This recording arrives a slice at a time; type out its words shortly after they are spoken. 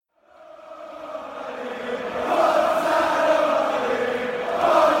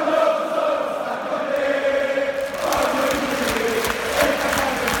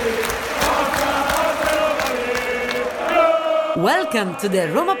Welcome to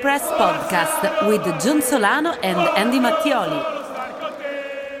the Roma Press podcast with John Solano and Andy Mattioli.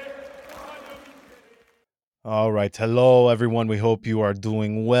 All right. Hello, everyone. We hope you are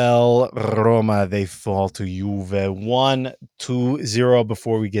doing well. Roma, they fall to Juve 1-2-0.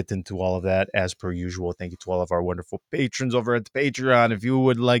 Before we get into all of that, as per usual, thank you to all of our wonderful patrons over at Patreon. If you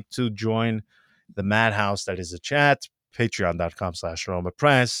would like to join the madhouse that is a chat, patreon.com/Roma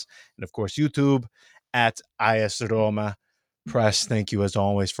Press. And of course, YouTube at IS Roma Press. Thank you as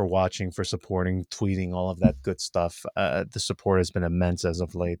always for watching, for supporting, tweeting, all of that good stuff. The support has been immense as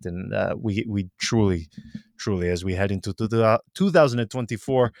of late, and we truly, as we head into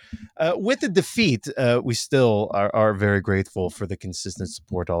 2024 with the defeat, we still are very grateful for the consistent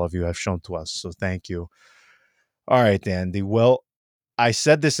support all of you have shown to us. So thank you. All right, Andy. Well, I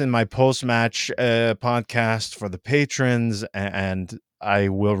said this in my post-match podcast for the patrons, and I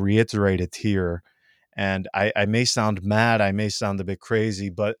will reiterate it here. And I may sound mad, I may sound a bit crazy,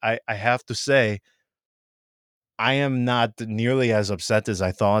 but I have to say, I am not nearly as upset as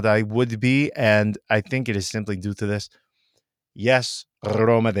I thought I would be, and I think it is simply due to this. Yes,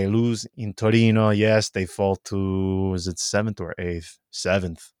 Roma, they lose in Torino. Yes, they fall to, is it 7th or 8th?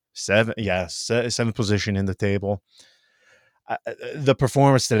 7th. 7th position in the table. The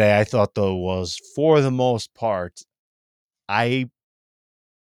performance today, I thought, though, was, for the most part, I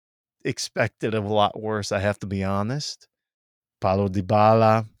expected a lot worse, I have to be honest. Paulo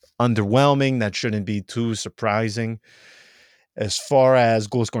Dybala, underwhelming. That shouldn't be too surprising. As far as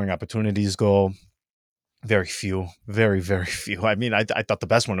goal-scoring opportunities go, very few. Very, very few. I mean, I thought the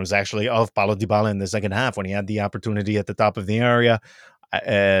best one was actually of Paulo Dybala in the second half when he had the opportunity at the top of the area.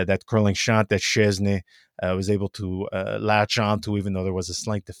 That curling shot that Szczesny was able to latch onto, even though there was a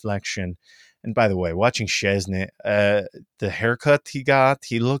slight deflection. And by the way, watching Szczesny, the haircut he got,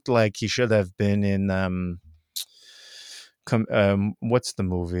 he looked like he should have been in what's the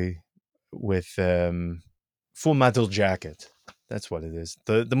movie with Full Metal Jacket? That's what it is.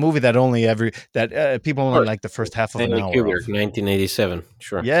 The movie that people only like the first half of an hour of. 1987.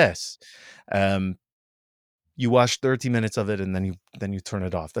 Sure. Yes. You watch 30 minutes of it and then you turn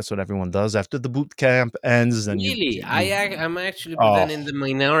it off. That's what everyone does after the boot camp ends. And really, I'm actually then in the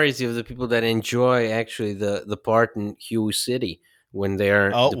minority of the people that enjoy actually the part in Hue City when they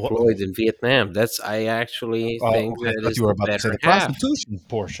are deployed in Vietnam. I actually think that I thought you were about to say the prostitution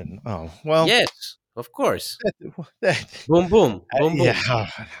portion. Oh, well. Yes, of course. Boom, boom, boom, boom. Yeah.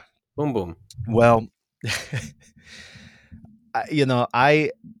 Boom, boom. Well,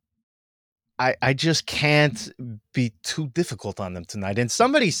 I just can't be too difficult on them tonight. And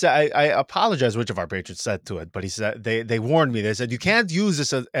somebody said, I apologize which of our patrons said to it, but he said they warned me. They said you can't use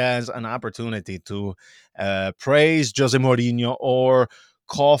this as an opportunity to praise Jose Mourinho or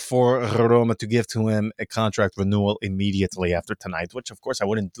call for Roma to give to him a contract renewal immediately after tonight, which of course I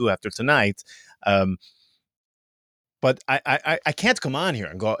wouldn't do after tonight. But I can't come on here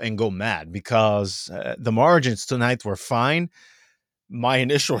and go mad because the margins tonight were fine. My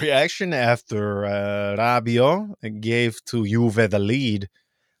initial reaction after Rabiot gave to Juve the lead,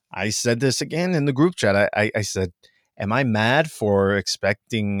 I said this again in the group chat. I said, am I mad for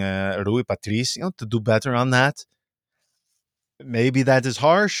expecting Rui Patricio to do better on that? Maybe that is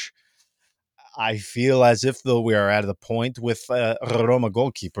harsh. I feel as if, though, we are at the point with Roma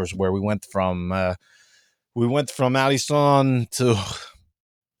goalkeepers where we went from Alisson to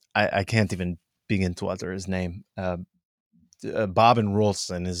I can't even begin to utter his name. Bob and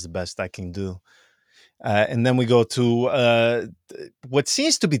Rolson is the best I can do. And then we go to what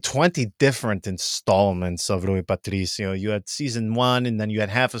seems to be 20 different installments of Rui Patricio. You had season 1, and then you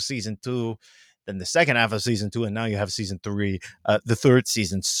had half of season 2, then the second half of season 2, and now you have season 3. The third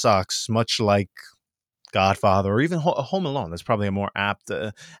season sucks, much like Godfather or even Home Alone. That's probably a more apt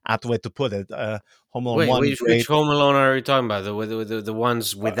way to put it. Home Alone 1. Which Home Alone are you talking about? The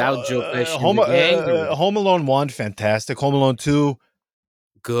ones without Joe Pesci Home, in the gang? Home Alone 1, fantastic. Home Alone 2,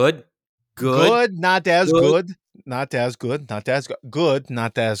 good. Not as good. Not as good. Not as good.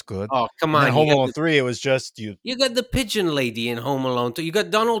 Not as good. Oh, come on. on. Home Alone 3, it was just you. You got the pigeon lady in Home Alone 2. You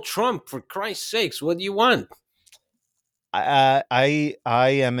got Donald Trump, for Christ's sakes. What do you want? I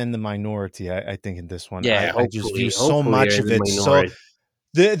am in the minority, I think, in this one. Yeah, I just view so much of it. So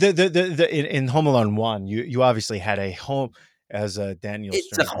in Home Alone 1, you obviously had a home, as Daniel.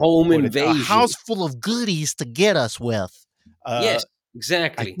 It's a home invasion, a house full of goodies to get us with. Yes,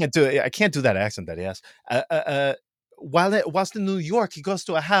 exactly. I can't do that accent that he has. Whilst in New York, he goes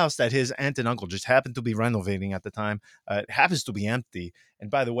to a house that his aunt and uncle just happened to be renovating at the time. It happens to be empty.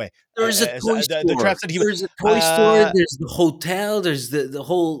 And by the way, there's a toy store. There's a toy store. There's the hotel. There's the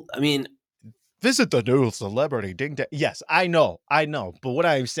whole. I mean, Visit the new celebrity ding dang. Yes, I know. But what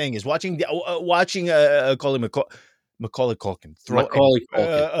I'm saying is watching Macaulay Culkin throw Macaulay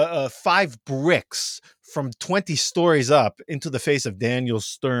Culkin. 5 bricks from 20 stories up into the face of Daniel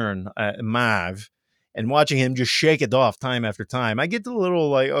Stern, Mav, and watching him just shake it off time after time. I get a little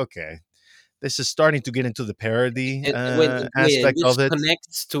like, okay, this is starting to get into the parody Wait, aspect this of it.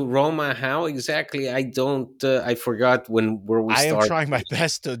 connects to Roma. How exactly? I don't. I forgot where we I am started. trying my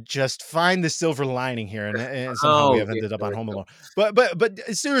best to just find the silver lining here, and somehow we Oh, have here, ended up there on we Home go. Alone. But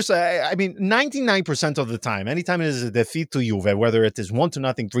seriously, I mean, 99% of the time, anytime it is a defeat to Juve, whether it is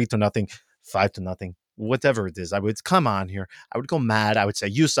 1-0, 3-0, 5-0, whatever it is, I would come on here. I would go mad. I would say,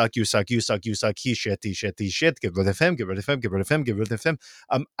 "You suck, you suck, you suck, you suck. He shit, he shit, he shit. Get rid of him, get rid of him, get rid of him, get rid of him."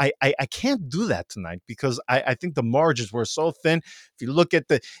 I can't do that tonight because I think the margins were so thin. If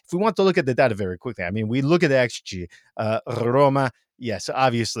we want to look at the data very quickly, I mean, we look at the XG. Roma, yes,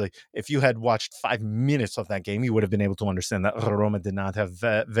 obviously, if you had watched 5 minutes of that game, you would have been able to understand that Roma did not have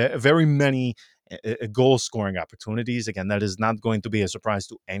very many goal scoring opportunities. Again, that is not going to be a surprise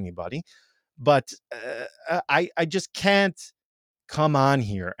to anybody. But I just can't come on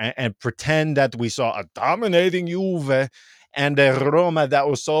here and pretend that we saw a dominating Juve and a Roma that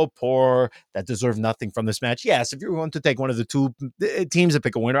was so poor that deserved nothing from this match. Yes, if you're going to take one of the two teams and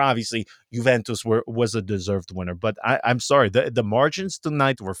pick a winner, obviously Juventus was a deserved winner. But I'm sorry, the margins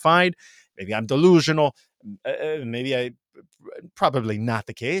tonight were fine. Maybe I'm delusional. Maybe I probably not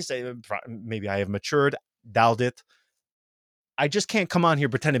the case. Maybe I have matured. Doubt it. I just can't come on here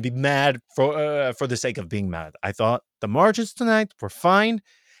pretend to be mad for the sake of being mad. I thought the margins tonight were fine,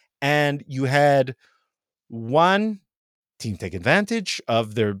 and you had one team take advantage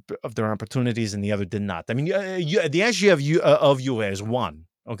of their opportunities, and the other did not. I mean, the SG of Juve is one,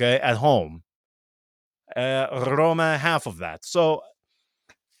 okay, at home. Roma half of that. So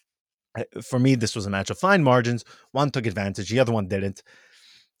for me, this was a match of fine margins. One took advantage, the other one didn't.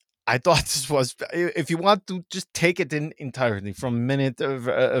 I thought this was, if you want to just take it in entirely from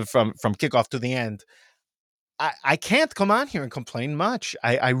from kickoff to the end, I can't come on here and complain much.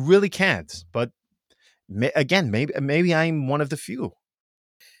 I really can't. But again, maybe I'm one of the few.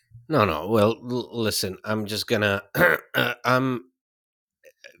 No. Well, listen. I'm just gonna. I'm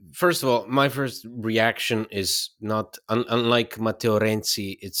First of all, my first reaction is not unlike Matteo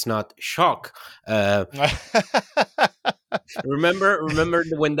Renzi. It's not shock. Remember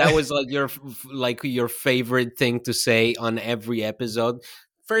when that was like your favorite thing to say on every episode.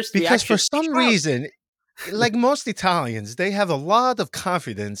 First Because reaction, for some shock. reason, like most Italians, they have a lot of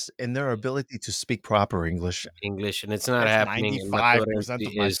confidence in their ability to speak proper English. English, and it's not That's happening. And Matteo 95% Renzi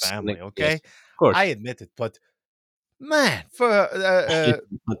of my is family, yes, okay? of course. I admit it, but man, for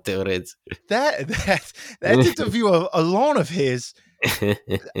Matteo Renzi. that interview alone of his,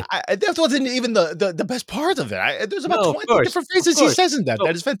 that wasn't even the best part of it. There's about No, of 20 course, different of phrases he course. says in that. So,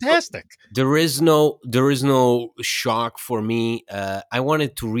 That is so fantastic. there is no shock for me. I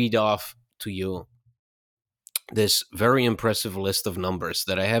wanted to read off to you this very impressive list of numbers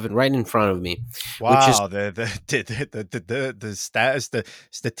that I have it right in front of me, which is Wow, the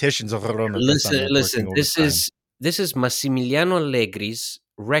statisticians of Roma must have listen, been working listen. overtime. This is Massimiliano Allegri's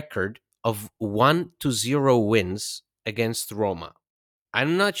record of 1-0 wins against Roma.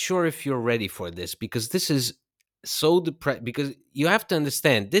 I'm not sure if you're ready for this because this is so depressed. Because you have to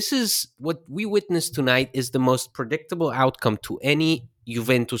understand, this is what we witnessed tonight is the most predictable outcome to any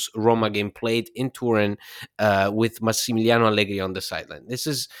Juventus Roma game played in Turin with Massimiliano Allegri on the sideline. This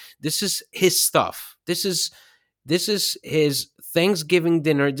is his stuff. This is his Thanksgiving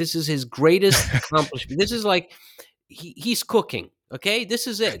dinner. This is his greatest accomplishment. This is like he's cooking. Okay, this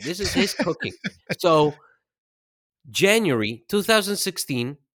is it. This is his cooking. So January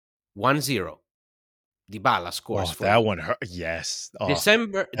 2016, 1-0. Dybala scores Oh, for that you. one hurt. Yes. Oh,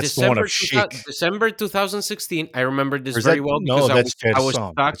 December that's the one of December 2000, Chic. December 2016. I remember this Or is that, very well no, because that's I was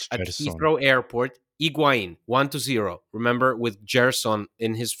Gerson. stuck That's at Gerson. Heathrow Airport. Higuain 1-0. Remember with Gerson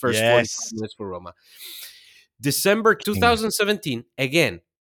in his first 45 Yes. minutes for Roma. December King. 2017 again.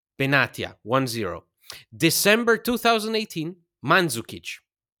 Benatia 1-0. December 2018 Mandzukic.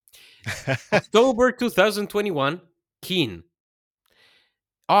 October 2021 Keane.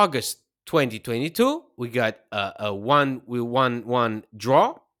 August 2022, we got a 1-1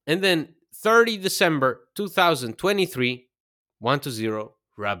 draw, and then 30 December 2023, 1-0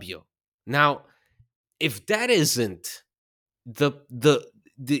 Rabiot. Now, if that isn't the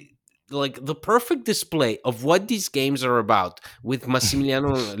like the perfect display of what these games are about with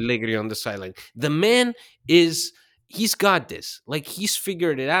Massimiliano Allegri on the sideline, the man he's got this. Like he's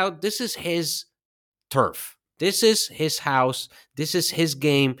figured it out. This is his turf. This is his house. This is his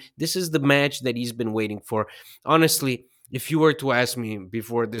game. This is the match that he's been waiting for. Honestly, if you were to ask me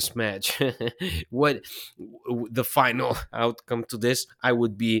before this match what the final outcome to this, I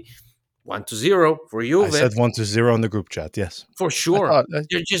would be 1-0 for I Juve. said 1-0 in the group chat. Yes, For I sure. thought.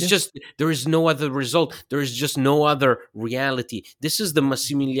 There's just, Yeah. just there is no other result. There is just no other reality. This is the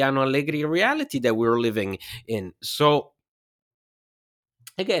Massimiliano Allegri reality that we're living in. So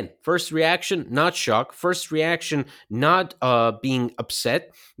again, first reaction, not shock. First reaction, not being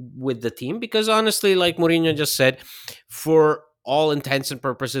upset with the team, because honestly, like Mourinho just said, for all intents and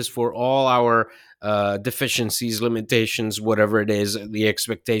purposes, for all our deficiencies, limitations, whatever it is, the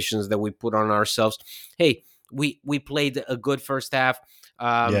expectations that we put on ourselves, hey, we played a good first half.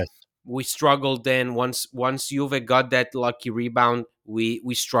 Um, Yes. we struggled then. Once Juve got that lucky rebound,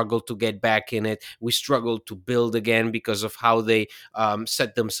 we struggled to get back in it. We struggled to build again because of how they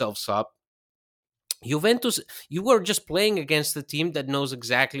set themselves up. Juventus, you were just playing against a team that knows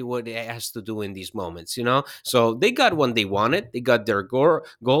exactly what it has to do in these moments, you know. So they got what they wanted. They got their goal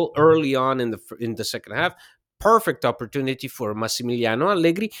early on in the second half. Perfect opportunity for Massimiliano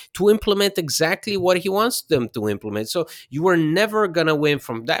Allegri to implement exactly what he wants them to implement. So you were never gonna win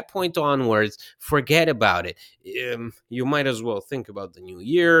from that point onwards. Forget about it. You might as well think about the new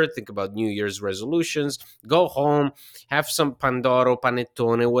year. Think about New Year's resolutions. Go home, have some pandoro,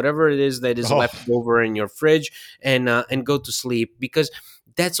 panettone, whatever it is that is Oh, left over in your fridge, and go to sleep, because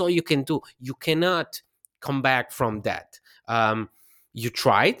that's all you can do. You cannot come back from that. You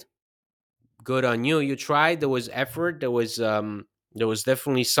tried. Good on you. You tried. There was effort. There was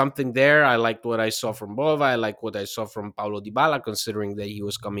definitely something there. I liked what I saw from Bova. I like what I saw from Paulo Dybala, considering that he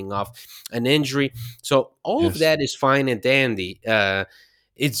was coming off an injury. So all of yes. that is fine and dandy.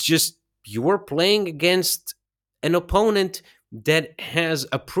 It's just you were playing against an opponent that has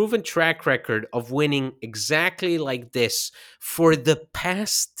a proven track record of winning exactly like this for the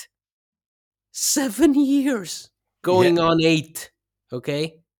past 7 years, Yeah. going on eight.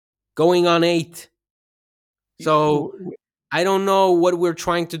 Okay, going on eight. So I don't know what we're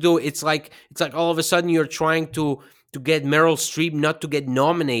trying to do. It's like all of a sudden you're trying to get Meryl Streep not to get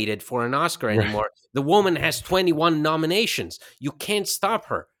nominated for an Oscar Right. anymore. The woman has 21 nominations. You can't stop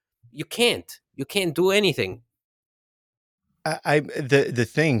her. You can't. You can't do anything. The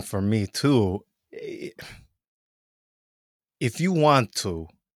thing for me too, i- if you want to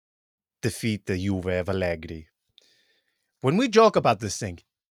defeat the Juve of Allegri, when we joke about this thing,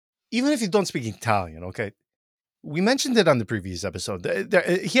 even if you don't speak Italian, okay, we mentioned it on the previous episode.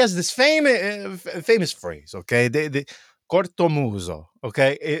 He has this famous phrase, okay, the cortomuso,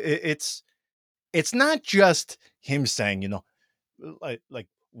 okay. It's not just him saying, like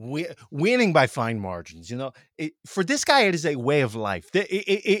winning by fine margins. For this guy, it is a way of life.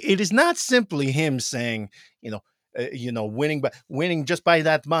 It is not simply him saying, winning just by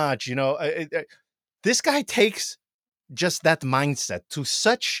that much. This guy takes just that mindset to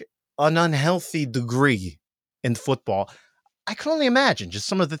such an unhealthy degree in football. I can only imagine just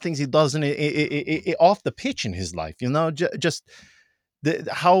some of the things he does off the pitch in his life. Just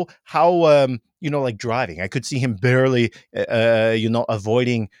how like driving. I could see him barely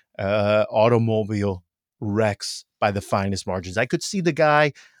avoiding automobile wrecks by the finest margins. I could see the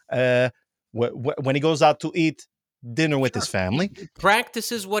guy when he goes out to eat dinner with his Sure. family. He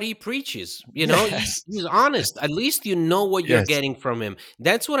practices what he preaches. Yes, He's honest. At least you know what you're yes, getting from him.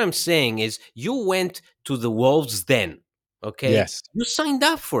 That's what I'm saying is you went to the Wolves den. Okay? yes, You signed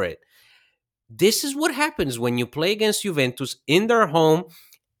up for it. This is what happens when you play against Juventus in their home,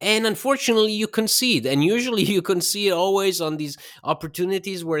 and unfortunately you concede, and usually you concede always on these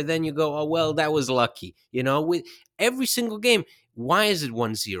opportunities where then you go, oh well, that was lucky, with every single game. Why is it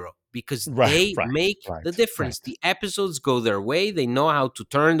 1-0? Because right, they right, make right, the right. difference. The episodes go their way. They know how to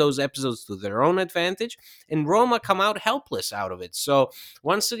turn those episodes to their own advantage, and Roma come out helpless out of it. So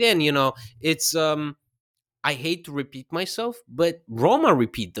once again, it's I hate to repeat myself, but Roma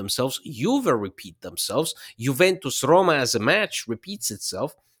repeat themselves, Juve repeat themselves, Juventus Roma as a match repeats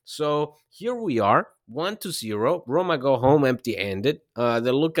itself. So here we are, 1-0. Roma go home empty handed. They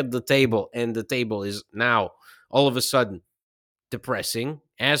look at the table, and the table is now all of a sudden depressing.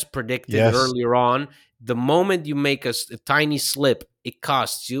 As predicted Yes, earlier on, the moment you make a tiny slip, it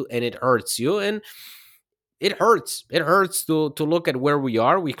costs you and it hurts you. And it hurts. It hurts to look at where we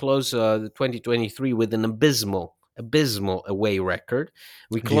are. We close the 2023 with an abysmal away record.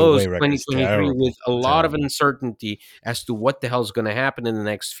 We the close away record's 2023 with terrible, a lot of terrible. uncertainty as to what the hell's going to happen in the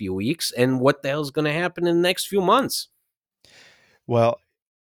next few weeks and what the hell's going to happen in the next few months. Well,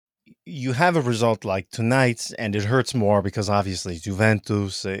 you have a result like tonight, and it hurts more because obviously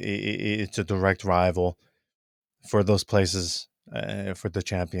Juventus, it's a direct rival. for those places for the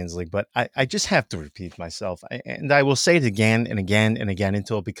Champions League. But I just have to repeat myself, and I will say it again and again and again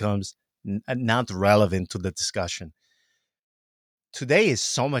until it becomes not relevant to the discussion. Today is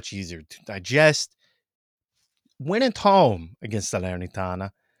so much easier to digest. Win at home against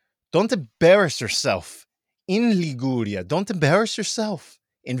Salernitana. Don't embarrass yourself in Liguria. Don't embarrass yourself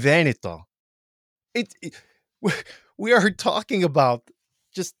in Veneto. It we are talking about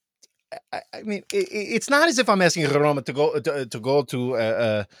just. I mean, it's not as if I'm asking Roma to go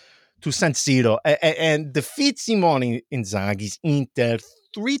to San Siro and defeat Simone Inzaghi's Inter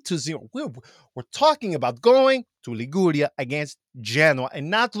 3-0. We're talking about going to Liguria against Genoa and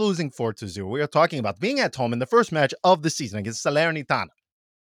not losing 4-0. We are talking about being at home in the first match of the season against Salernitana.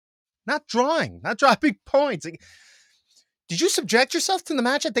 Not dropping points. Did you subject yourself to the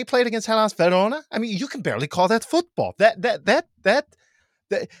match that they played against Hellas Verona? I mean, you can barely call that football.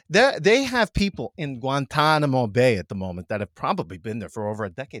 They have people in Guantanamo Bay at the moment that have probably been there for over a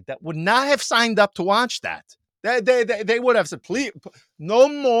decade that would not have signed up to watch that. They would have said, please, no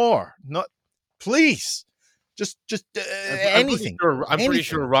more. No, please. Just anything. I'm pretty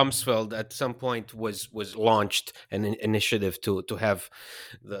sure Rumsfeld at some point was launched an initiative to have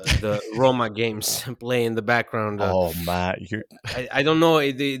the Roma games play in the background. Oh man, I don't know,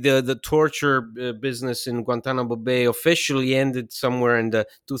 the torture business in Guantanamo Bay officially ended somewhere in the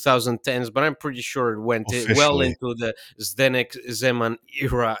 2010s, but I'm pretty sure it went well into the Zdenek Zeman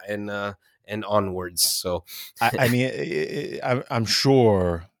era and onwards. So I mean, I'm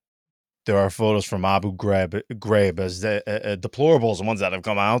sure. There are photos from Abu Ghraib as the deplorables, the ones that have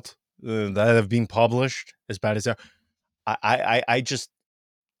come out, that have been published, as bad as they are. I just,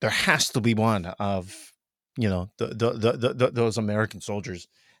 there has to be one of, those American soldiers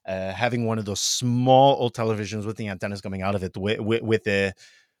having one of those small old televisions with the antennas coming out of it with a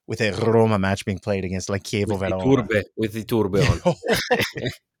Roma match being played against like Chievo Verona. With the turbe on.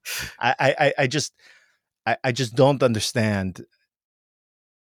 I just don't understand.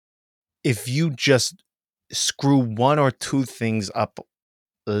 If you just screw one or two things up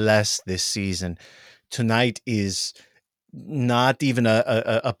less this season, tonight is not even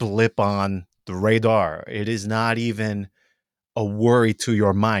a blip on the radar. It is not even a worry to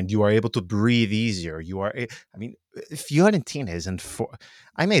your mind. You are able to breathe easier. Fiorentina isn't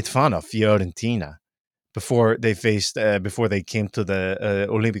I made fun of Fiorentina before they came to the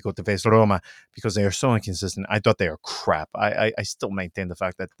Olimpico to face Roma because they are so inconsistent. I thought they are crap. I still maintain the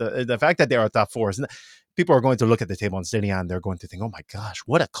fact that the fact that they are top four is people are going to look at the table in Serie A and they're going to think, oh my gosh,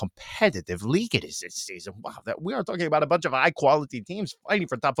 what a competitive league it is this season. Wow, that we are talking about a bunch of high quality teams fighting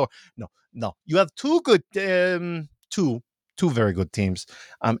for top four. No, you have two very good teams,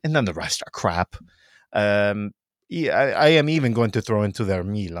 and then the rest are crap. I am even going to throw into their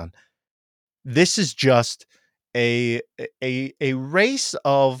Milan. This is just a race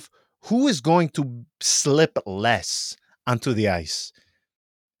of who is going to slip less onto the ice.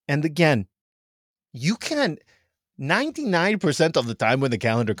 And again, you can 99% of the time when the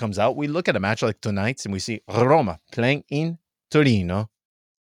calendar comes out, we look at a match like tonight's and we see Roma playing in Torino.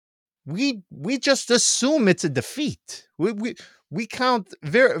 We just assume it's a defeat. We count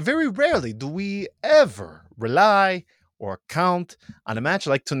very, very rarely do we ever rely or count on a match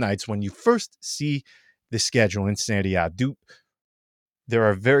like tonight's when you first see the schedule in Serie A. There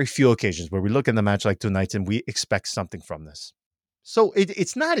are very few occasions where we look at the match like tonight's and we expect something from this. So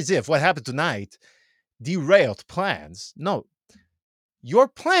it's not as if what happened tonight derailed plans. No, your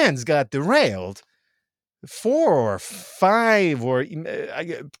plans got derailed 4 or 5 or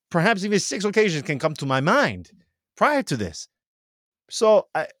perhaps even 6 occasions can come to my mind prior to this. So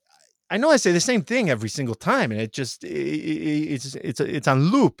I know I say the same thing every single time, and it's on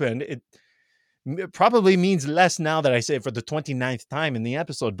loop, and it probably means less now that I say it for the 29th time in the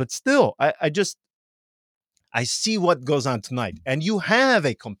episode. But still, I see what goes on tonight, and you have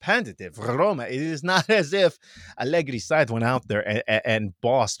a competitive Roma. It is not as if Allegri's side went out there and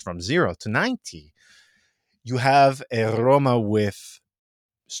bossed from 0 to 90. You have a Roma with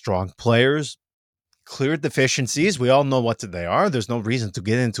strong players, clear deficiencies. We all know what they are. There's no reason to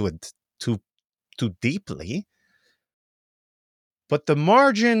get into it too deeply. But the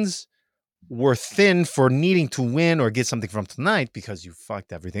margins were thin for needing to win or get something from tonight because you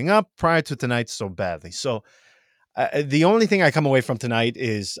fucked everything up prior to tonight so badly. So the only thing I come away from tonight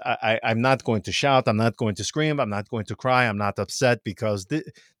is I'm not going to shout. I'm not going to scream. I'm not going to cry. I'm not upset because the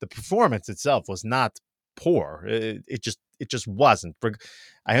performance itself was not poor. It just wasn't.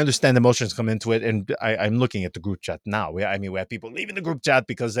 I understand emotions come into it, and I'm looking at the group chat now. We have people leaving the group chat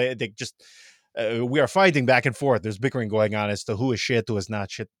because they just we are fighting back and forth. There's bickering going on as to who is shit, who is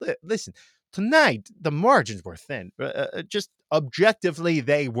not shit. Listen, Tonight, the margins were thin. Just objectively,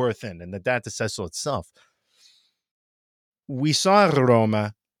 they were thin, and the data says so itself. We saw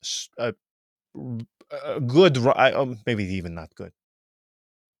Roma, a, a good, maybe even not good.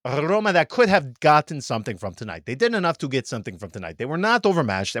 Roma that could have gotten something from tonight. They did enough to get something from tonight. They were not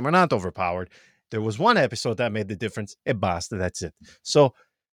overmatched. They were not overpowered. There was one episode that made the difference. It basta. That's it. So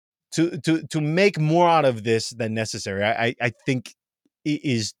to make more out of this than necessary, I think it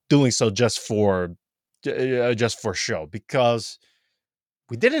is doing so just for show, because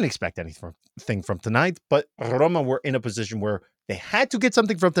we didn't expect anything from tonight, but Roma were in a position where they had to get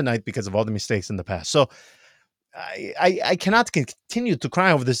something from tonight because of all the mistakes in the past. So I cannot continue to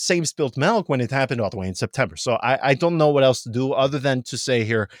cry over the same spilt milk when it happened all the way in September. So I don't know what else to do other than to say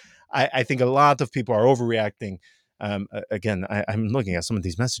here, I think a lot of people are overreacting. Again, I'm looking at some of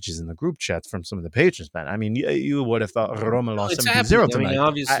these messages in the group chat from some of the patrons, man. I mean, you would have thought Roma No, lost it's 17-0 happening. I mean, tonight.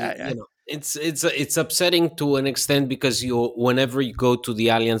 obviously, it's upsetting to an extent because whenever you go to the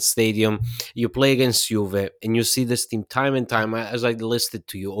Allianz Stadium, you play against Juve, and you see this team time and time, as I listed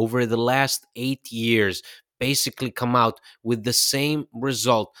to you, over the last 8 years, basically come out with the same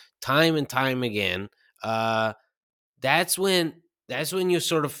result time and time again. Uh, that's when you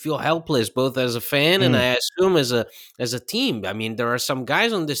sort of feel helpless, both as a fan and Mm, I assume as a team. I mean, there are some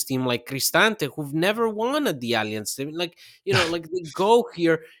guys on this team like Cristante who've never won at the Allianz. Like, like they go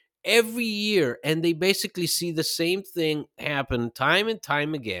here every year and they basically see the same thing happen time and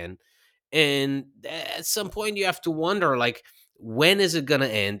time again. And at some point you have to wonder, like, when is it going to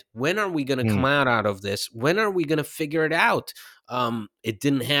end? When are we going to mm, come out of this? When are we going to figure it out? It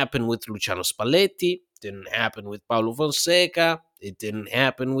didn't happen with Luciano Spalletti, didn't happen with Paulo Fonseca, it didn't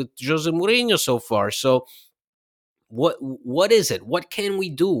happen with Jose Mourinho so far. So what is it? What can we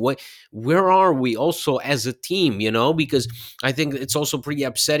do? Where are we also as a team, because I think it's also pretty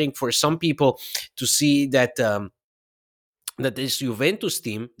upsetting for some people to see that this Juventus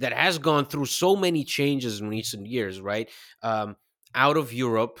team that has gone through so many changes in recent years, right? Um, Out of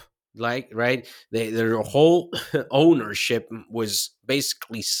Europe, like, right? Their whole ownership was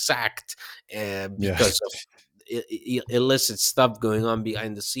basically sacked yeah. because of illicit stuff going on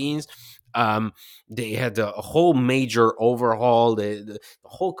behind the scenes. They had a whole major overhaul, the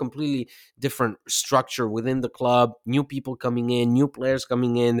whole completely different structure within the club, new people coming in, new players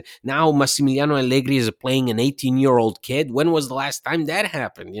coming in. Now Massimiliano Allegri is playing an 18-year-old kid. When was the last time that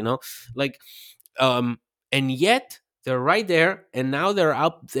happened? Like, and yet they're right there, and now they're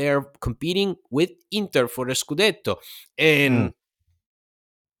up there competing with Inter for the Scudetto. Mm, And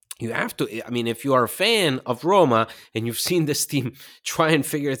you have to, I mean, if you are a fan of Roma and you've seen this team try and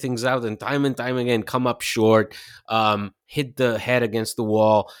figure things out and time again come up short, hit the head against the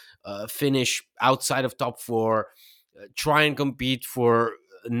wall, finish outside of top four, try and compete for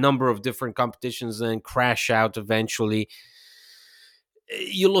a number of different competitions and then crash out eventually.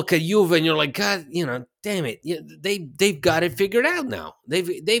 You look at Juve and you're like, God, damn it, they've got it figured out now.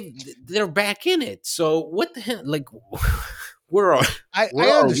 They're back in it. So what the hell? Like, where are I where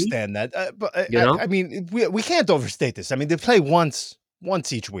are we? understand that, but You know, I mean, we can't overstate this. I mean, they play once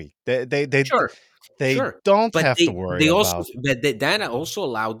each week. sure, They sure. don't But have to worry they also about. that also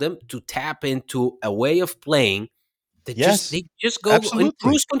allowed them to tap into a way of playing that Yes, they just go in absolutely.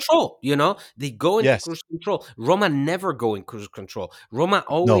 cruise control. They go into Yes. cruise control. Roma never go in cruise control. Roma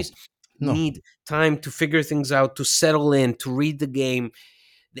No. always No. need time to figure things out, to settle in, to read the game.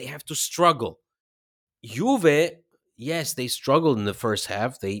 They have to struggle. Juve, yes, they struggled in the first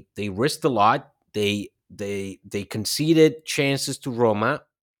half. They risked a lot. They conceded chances to Roma,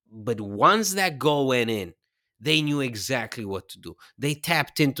 but once that goal went in, they knew exactly what to do. They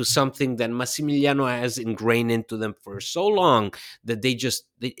tapped into something that Massimiliano has ingrained into them for so long that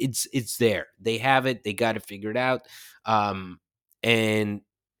it's there. They have it. They got it figured out, um, and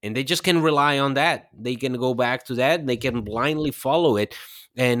they just can rely on that. They can go back to that. They can blindly follow it,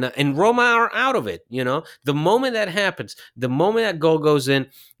 and Roma are out of it. The moment that happens, the moment that goal goes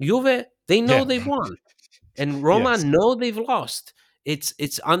in, Juve, they know Yeah. they've won, and Roma Yes. know they've lost.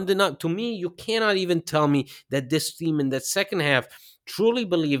 It's undeniable to me. You cannot even tell me that this team in that second half truly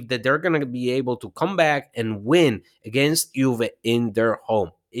believe that they're going to be able to come back and win against Juve in their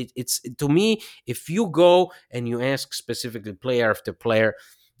home. It's to me, if you go and you ask specifically player after player,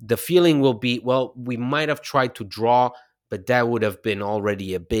 the feeling will be, well, we might have tried to draw, but that would have been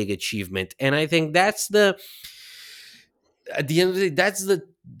already a big achievement. And I think that's at the end of the day, that's the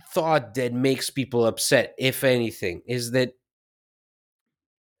thought that makes people upset, if anything, is that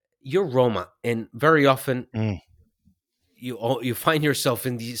you're Roma, and very often Mm. you find yourself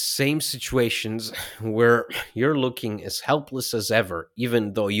in these same situations where you're looking as helpless as ever,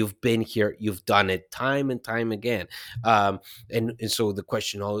 even though you've been here, you've done it time and time again. um, and so the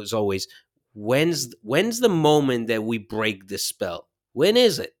question is always, when's the moment that we break this spell? When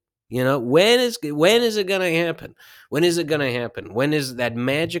is it? When is it gonna happen? When is it gonna happen? When is that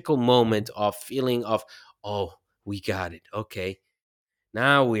magical moment of feeling of, oh, we got it, okay,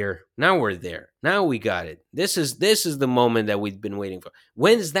 now we're there. Now we got it. This is the moment that we've been waiting for.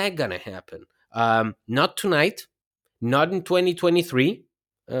 When's that gonna happen? Not tonight, not in 2023.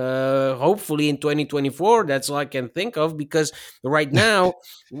 Hopefully in 2024. That's all I can think of, because right now,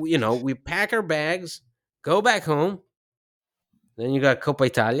 we pack our bags, go back home. Then you got Coppa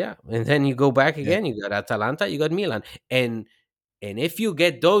Italia, and then you go back Yeah. again. You got Atalanta, you got Milan, and if you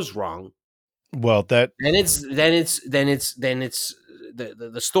get those wrong, Well, that then it's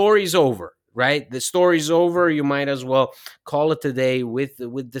the story's over, right? The story's over. You might as well call it a day with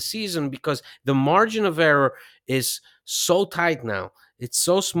the season, because the margin of error is so tight now. It's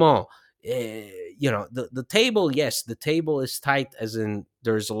so small. The table, yes, the table is tight, as in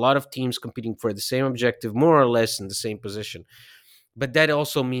there's a lot of teams competing for the same objective, more or less in the same position. But that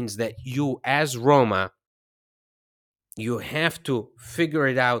also means that you, as Roma, you have to figure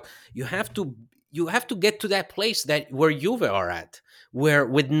it out. You have to get to that place that where Juve are at, where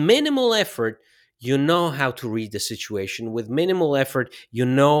with minimal effort you know how to read the situation. With minimal effort you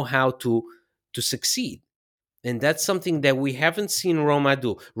know how to succeed. And that's something that we haven't seen Roma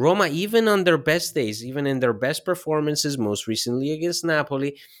do. Roma, even on their best days, even in their best performances, most recently against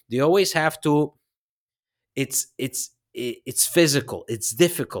Napoli, they always have to. It's physical. It's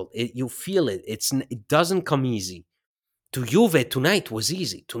difficult. You feel it. It doesn't come easy. To Juve tonight was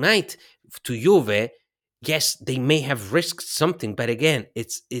easy. Tonight to Juve, yes, they may have risked something, but again,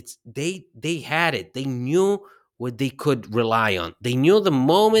 they had it. They knew what they could rely on. They knew the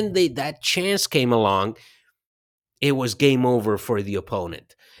moment that chance came along, it was game over for the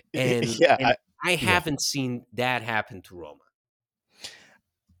opponent. And yeah, and I yeah. haven't seen that happen to Roma.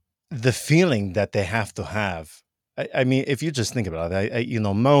 The feeling that they have to have. I mean, if you just think about it,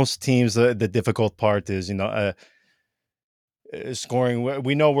 most teams, the difficult part is, scoring.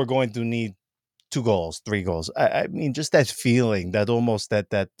 We know we're going to need 2 goals, 3 goals. I mean, just that feeling, that almost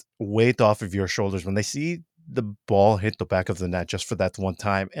that weight off of your shoulders when they see the ball hit the back of the net just for that one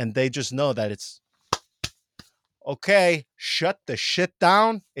time, and they just know that it's okay. Shut the shit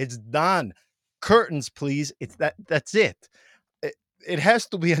down. It's done. Curtains, please. That's it. It has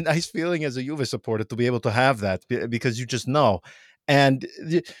to be a nice feeling as a Juve supporter to be able to have that, because you just know. And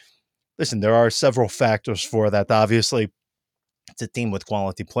listen, there are several factors for that. Obviously, it's a team with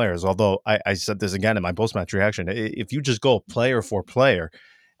quality players. Although I said this again in my post-match reaction, if you just go player for player,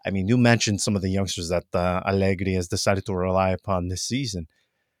 I mean, you mentioned some of the youngsters that Allegri has decided to rely upon this season.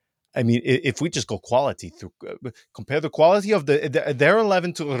 I mean, if we just go quality through, compare the quality of their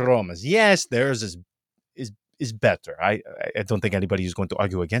 11 to Roma's. Yes, theirs is better. I don't think anybody is going to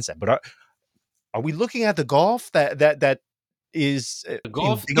argue against that. But are we looking at the golf that is The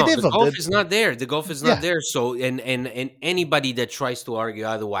golf, no, indicative the of golf the? is not there. The golf is not Yeah. there. So, and anybody that tries to argue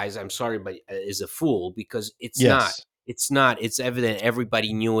otherwise, I'm sorry, but is a fool, because it's not. Yes. It's not. It's evident.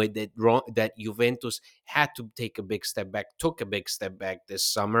 Everybody knew it, that Juventus had to take a big step back. Took a big step back this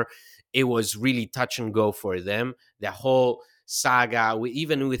summer. It was really touch and go for them. The whole saga,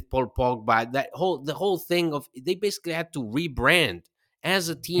 even with Paul Pogba, the whole thing of, they basically had to rebrand as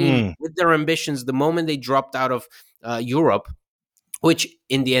a team Mm, with their ambitions. The moment they dropped out of Europe, which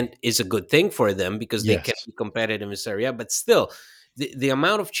in the end is a good thing for them, because they can yes. be competitive in Serie A. But still, the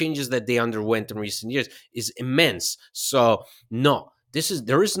amount of changes that they underwent in recent years is immense. So no,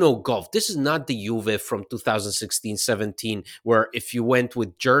 there is no golf. This is not the Juve from 2016-17, where if you went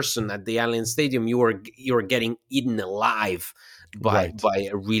with Gerson at the Allianz Stadium, you were getting eaten alive by Right. by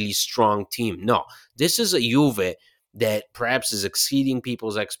a really strong team. No, this is a Juve that perhaps is exceeding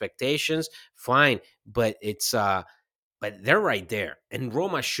people's expectations. Fine, but they're right there, and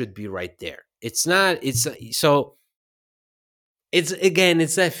Roma should be right there. It's not. So it's, again,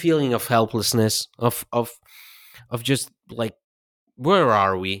 it's that feeling of helplessness, of just like, where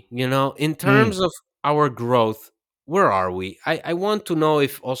are we? In Mm, terms of our growth, where are we? I want to know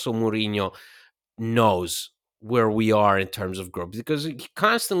if also Mourinho knows where we are in terms of growth, because he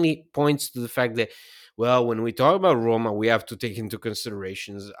constantly points to the fact that, well, when we talk about Roma, we have to take into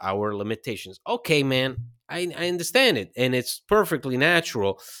considerations our limitations. Okay, man, I understand it, and it's perfectly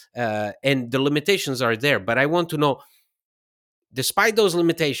natural, and the limitations are there. But I want to know, despite those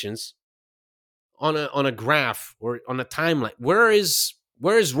limitations, on a graph or on a timeline,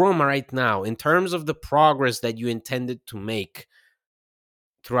 Where is Roma right now in terms of the progress that you intended to make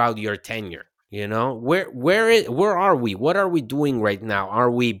throughout your tenure? You know, where are we? What are we doing right now?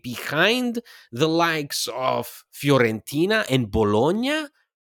 Are we behind the likes of Fiorentina and Bologna?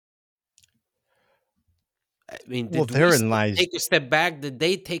 I mean, Well, did we therein lies. take a step back? Did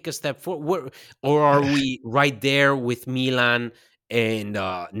they take a step forward? Or are we right there with Milan and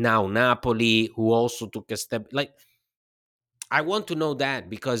now Napoli, who also took a step? Like, I want to know that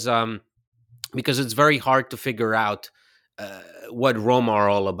because it's very hard to figure out what Roma are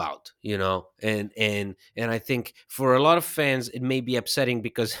all about, you know. And I think for a lot of fans, it may be upsetting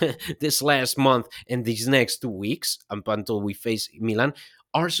because this last month and these next 2 weeks, up until we face Milan,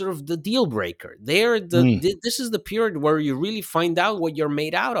 are sort of the deal breaker. Mm, This is the period where you really find out what you're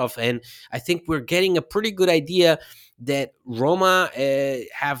made out of, and I think we're getting a pretty good idea that Roma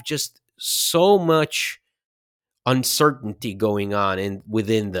have just so much uncertainty going on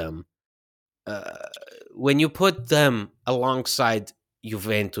within them. uh, when you put them alongside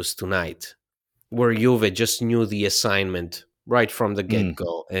Juventus tonight, where Juve just knew the assignment right from the get mm,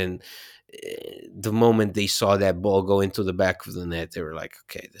 go, and the moment they saw that ball go into the back of the net, they were like,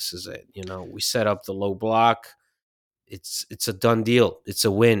 "Okay, this is it." You know, we set up the low block. It's a done deal. It's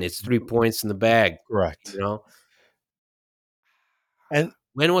a win. It's 3 points in the bag. You correct. know, And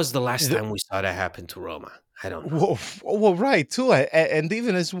when was the last the, time we saw that happen to Roma? I don't know. well, right too. And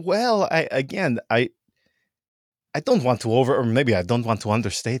even as well, I don't want to over, or maybe I don't want to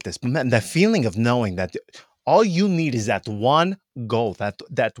understate this, but man, that feeling of knowing that all you need is that one goal, that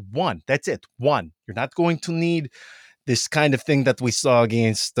one, that's it, one. You're not going to need this kind of thing that we saw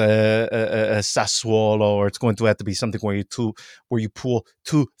against Sassuolo, or it's going to have to be something where you pull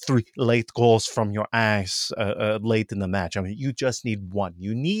 2-3 late goals from your ass late in the match. I mean, you just need one.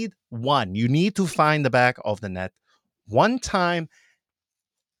 You need one. You need to find the back of the net one time,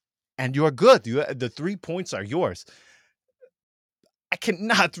 and you're good. The 3 points are yours. I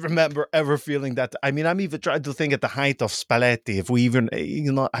cannot remember ever feeling that. I mean, I'm even trying to think at the height of Spalletti. If we even,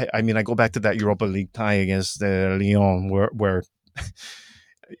 I mean, I go back to that Europa League tie against Lyon, where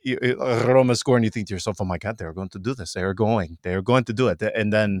Roma score, and you think to yourself, "Oh my God, they're going to do this. They're going to do it,"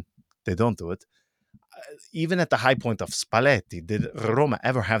 and then they don't do it. Even at the high point of Spalletti, did Roma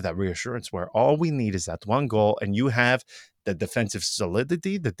ever have that reassurance where all we need is that one goal, and you have the defensive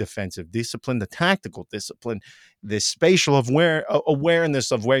solidity, the defensive discipline, the tactical discipline, the spatial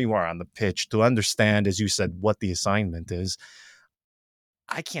awareness of where you are on the pitch to understand, as you said, what the assignment is?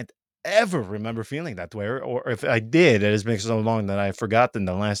 I can't ever remember feeling that way, or if I did, it has been so long that I've forgotten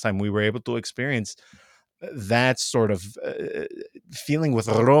the last time we were able to experience that sort of feeling with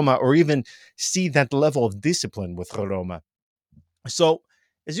Roma, or even see that level of discipline with Roma. So,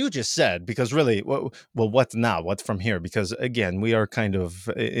 as you just said, because really, well, what now? What from here? Because again, we are kind of,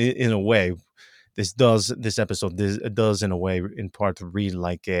 in a way, this episode does in a way, in part, read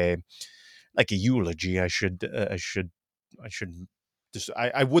like a eulogy. I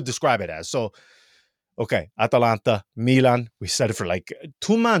would describe it as so. Okay, Atalanta, Milan. We said it for like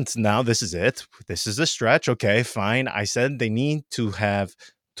 2 months now. This is it. This is the stretch. Okay, fine. I said they need to have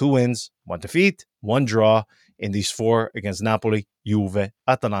 2 wins, 1 defeat, 1 draw in these 4 against Napoli, Juve,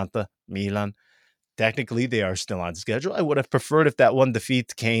 Atalanta, Milan. Technically, they are still on schedule. I would have preferred if that 1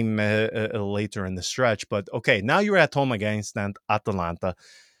 defeat came later in the stretch. But okay, now you're at home against Atalanta.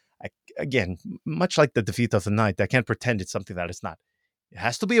 I, again, much like the defeat of the night, I can't pretend it's something that it's not. It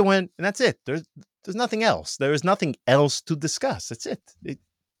has to be a win, and that's it. There's nothing else. There is nothing else to discuss. That's it.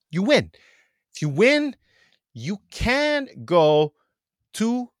 You win. If you win, you can go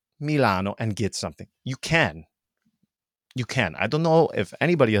to Milano and get something. You can. You can. I don't know if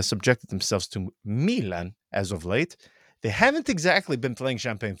anybody has subjected themselves to Milan as of late. They haven't exactly been playing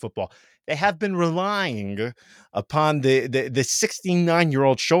champagne football. They have been relying upon the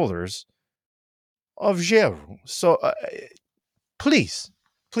 69-year-old shoulders of Giroud. So please,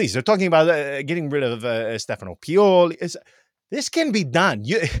 they're talking about getting rid of Stefano Pioli. This can be done.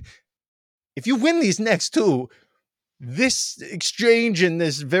 If you win these next 2, this exchange in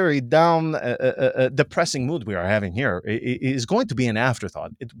this very down, depressing mood we are having here is going to be an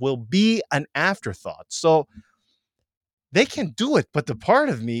afterthought. It will be an afterthought. So they can do it. But the part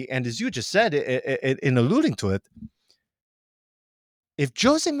of me, and as you just said, in alluding to it, if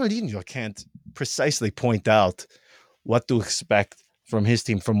Jose Mourinho can't precisely point out what to expect from his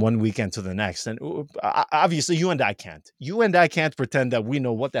team from one weekend to the next, and obviously you and I can't. You and I can't pretend that we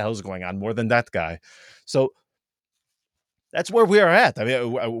know what the hell's going on more than that guy. So that's where we are at. I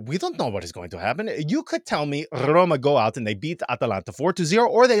mean, we don't know what is going to happen. You could tell me Roma go out and they beat Atalanta 4-0,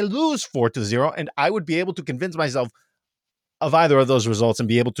 or they lose 4-0, and I would be able to convince myself, of either of those results and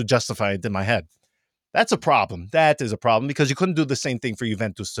be able to justify it in my head. That's a problem. That is a problem because you couldn't do the same thing for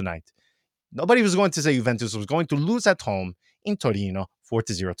Juventus tonight. Nobody was going to say Juventus was going to lose at home in Torino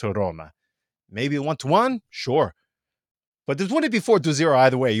 4-0 to Roma. Maybe 1-1, sure. But this wouldn't be 4-0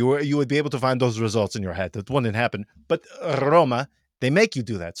 either way. You would be able to find those results in your head. That wouldn't happen. But Roma, they make you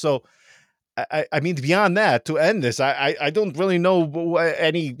do that. So, I mean, beyond that, to end this, I don't really know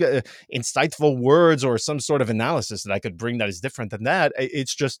any insightful words or some sort of analysis that I could bring that is different than that.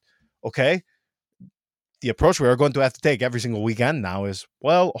 It's just, okay, the approach we are going to have to take every single weekend now is,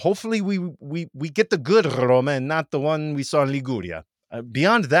 well, hopefully we get the good Roma and not the one we saw in Liguria.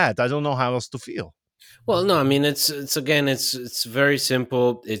 Beyond that, I don't know how else to feel. Well, no, I mean it's again it's very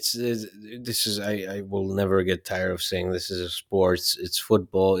simple. This is I will never get tired of saying this is a sports. It's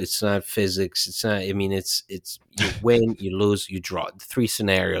football. It's not physics. It's not. I mean it's you win, you lose, you draw. The three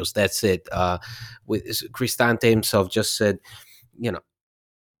scenarios. That's it. With Cristante himself just said, you know,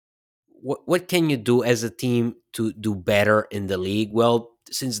 what can you do as a team to do better in the league? Well,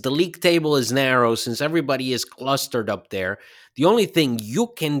 since the league table is narrow, since everybody is clustered up there, the only thing you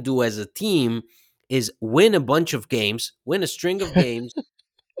can do as a team is win a bunch of games, win a string of games,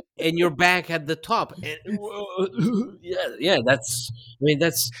 and you're back at the top. And yeah, that's I mean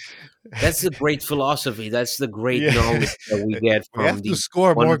that's the great philosophy. That's the great Yeah. knowledge that we get We have from to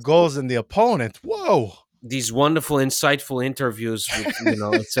score more wonderful goals than the opponent. Whoa. these wonderful, insightful interviews with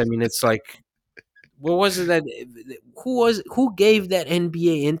it's I mean it's like what was it that who gave that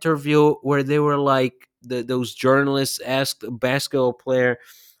NBA interview where they were like those journalists asked a basketball player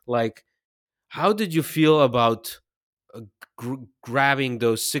like how did you feel about grabbing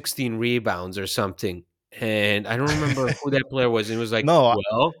those 16 rebounds or something, and I don't remember who that player was, and it was like, No.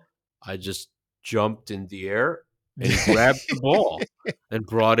 well, I just jumped in the air and grabbed the ball and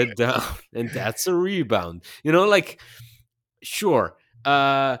brought it down and that's a rebound, like sure,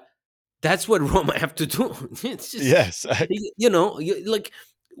 that's what Roma have to do. It's just, Yes. like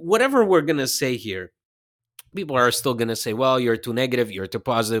whatever we're gonna say here, people are still gonna say, "Well, you're too negative, you're too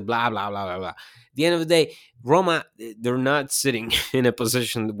positive, blah blah blah blah blah." At the end of the day, Roma, they're not sitting in a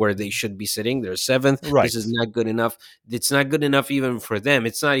position where they should be sitting. They're seventh. Right. This is not good enough. It's not good enough even for them.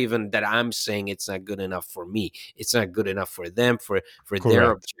 It's not even that I'm saying it's not good enough for me. It's not good enough for them for their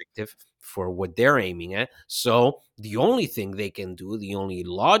Correct. objective, for what they're aiming at. So the only thing they can do, the only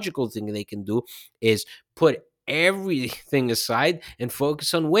logical thing they can do, is put everything aside and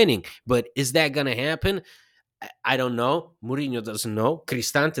focus on winning. But is that going to happen? I don't know. Mourinho doesn't know.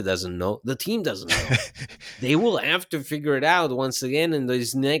 Cristante doesn't know. The team doesn't know. They will have to figure it out once again in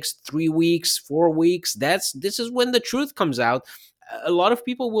these next 3 weeks, 4 weeks. This is when the truth comes out. A lot of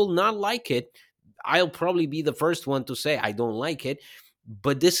people will not like it. I'll probably be the first one to say I don't like it,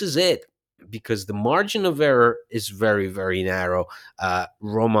 but this is it because the margin of error is very, very narrow.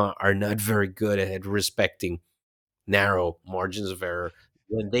 Roma are not very good at respecting narrow margins of error.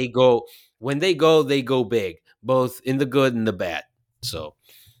 They go big, both in the good and the bad. So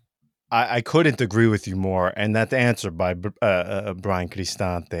I couldn't agree with you more. And that answer by Brian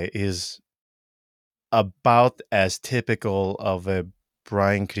Cristante is about as typical of a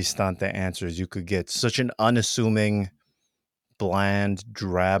Brian Cristante answer as you could get. Such an unassuming, bland,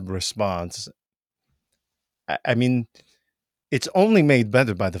 drab response. I mean, it's only made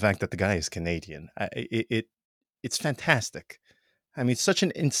better by the fact that the guy is Canadian. It's fantastic. I mean, such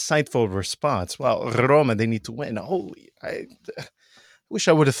an insightful response. Well, Roma, they need to win. Holy, I wish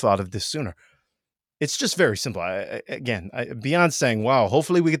I would have thought of this sooner. It's just very simple. Beyond saying, wow,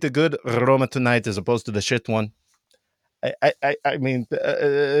 hopefully we get the good Roma tonight as opposed to the shit one. I mean,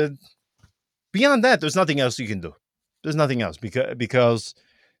 beyond that, there's nothing else you can do. There's nothing else because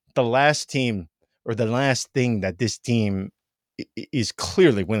the last team or the last thing that this team is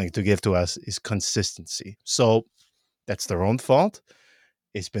clearly willing to give to us is consistency. So that's their own fault.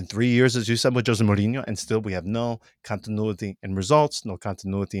 It's been 3 years, as you said, with Jose Mourinho, and still we have no continuity in results, no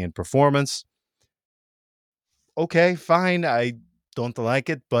continuity in performance. Okay, fine. I don't like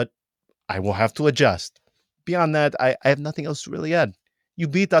it, but I will have to adjust. Beyond that, I have nothing else to really add. You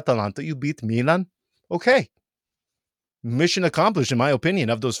beat Atalanta, you beat Milan. Okay. Mission accomplished, in my opinion,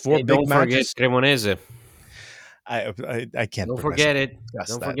 of those four hey, big don't forget matches. Cremonese. I can't. Don't forget it.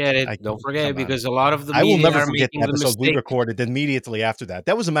 Don't forget it. Don't forget it because a lot of the I will media never are forget the making the episode we mistake. recorded immediately after that.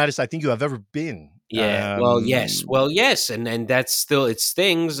 That was the maddest I think you have ever been. Yeah. Well, yes, and that's still it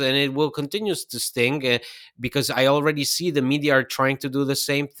stings, and it will continue to sting because I already see the media are trying to do the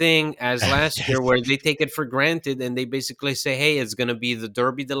same thing as last year, where they take it for granted and they basically say, "Hey, it's going to be the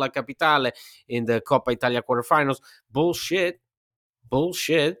Derby della Capitale in the Coppa Italia quarterfinals." Bullshit.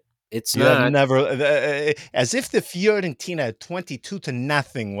 It's You have not. never, as if the Fiorentina at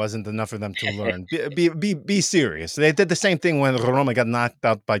 22-0 wasn't enough for them to learn. Be serious. They did the same thing when Roma got knocked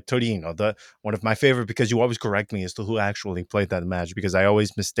out by Torino. One of my favorite, because you always correct me as to who actually played that match, because I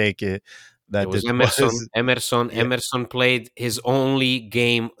always mistake it It that was it Emerson. was. Emerson. Yeah. Emerson played his only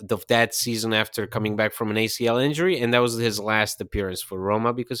game of that season after coming back from an ACL injury, and that was his last appearance for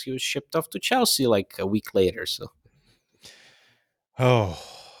Roma because he was shipped off to Chelsea like a week later. So, Oh,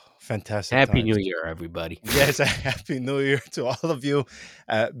 fantastic Happy times. New Year, everybody. Yes, a happy new year to all of you.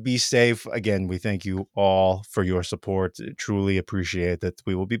 Be safe. Again, we thank you all for your support. Truly appreciate it.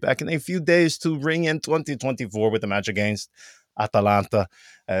 We will be back in a few days to ring in 2024 with the match against Atalanta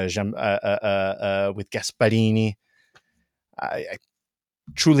with Gasparini.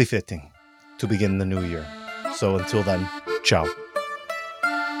 Truly fitting to begin the new year. So until then, ciao.